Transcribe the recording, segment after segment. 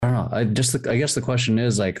I guess the question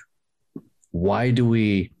is like, why do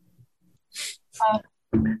we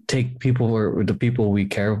take people or the people we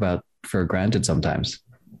care about for granted sometimes?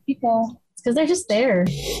 People, because they're just there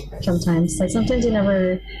sometimes. Like sometimes you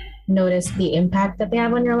never notice the impact that they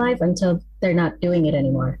have on your life until they're not doing it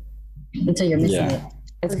anymore, until you're missing it.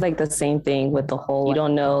 It's like the same thing with the whole, you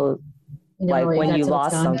don't know, like when you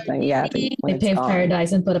lost something. Yeah. They paved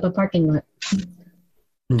paradise and put up a parking lot.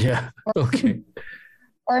 Yeah. Okay.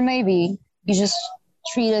 Or maybe you just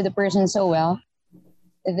treated the person so well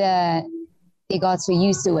that they got so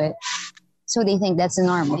used to it. So they think that's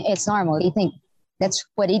normal. It's normal. They think that's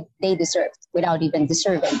what they deserve without even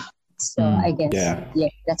deserving. So I guess, yeah,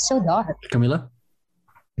 that's so dark. Camila?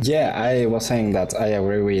 Yeah, I was saying that I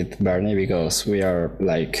agree with Bernie because we are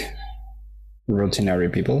like routinary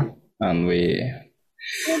people and we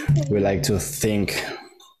like to think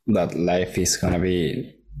that life is gonna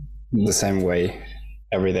be the same way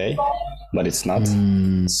every day, but it's not.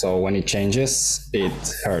 So when it changes, it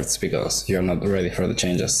hurts because you're not ready for the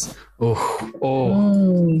changes.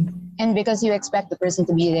 And because you expect the person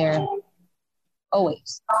to be there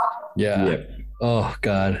always. Yeah. Yep. Oh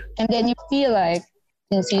God. And then you feel like,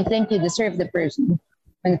 since you think you deserve the person,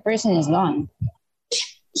 when the person is gone,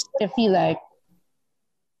 you feel like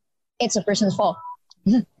it's a person's fault.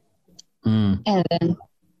 And then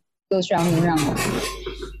goes round and round.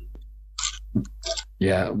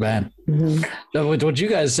 Yeah, man. No, what you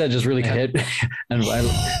guys said just really hit. And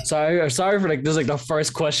sorry for like this is like the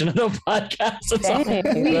first question of the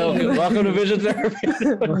podcast. Welcome to Vision Therapy.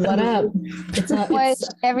 What up? It's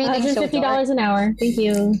everything $150 an hour. Thank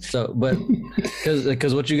you. So, but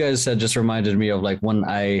because what you guys said just reminded me of like when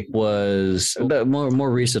I was the more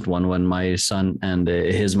recent one when my son and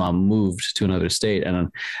his mom moved to another state,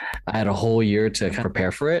 and I had a whole year to kind of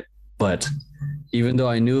prepare for it. But even though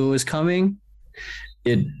I knew it was coming,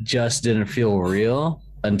 it just didn't feel real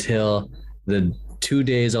until the 2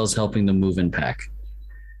 days I was helping them move and pack.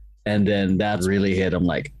 And then that really hit. I'm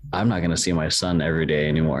like, I'm not going to see my son every day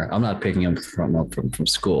anymore. I'm not picking him from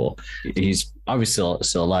school. He's obviously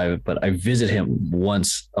still alive, but I visit him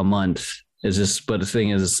once a month. But the thing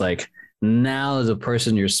is, it's like now the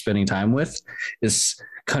person you're spending time with is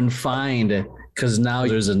confined because now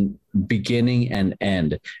there's a beginning and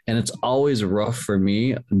end. And it's always rough for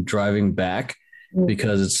me driving back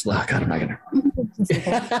because it's like, God, I'm not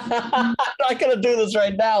gonna do this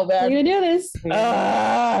right now, man. We're gonna do this. We're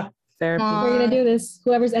gonna do this.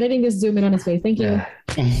 Whoever's editing this, zoom in on his face. Thank you. Yeah.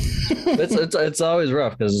 it's always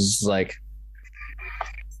rough because it's like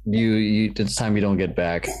you it's time you don't get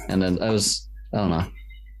back, and then I don't know.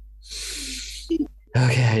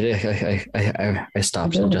 Okay, I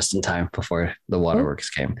stopped just in time before the waterworks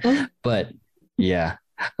came, but yeah.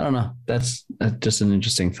 I don't know. That's just an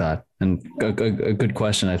interesting thought and a good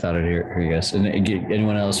question. I thought I'd hear you guys. And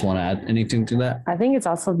anyone else want to add anything to that? I think it's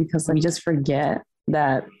also because we just forget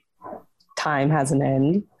that time has an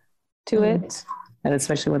end to it. And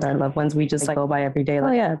especially with our loved ones, we just like go by every day.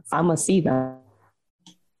 Like, oh yeah, I'm going to see them.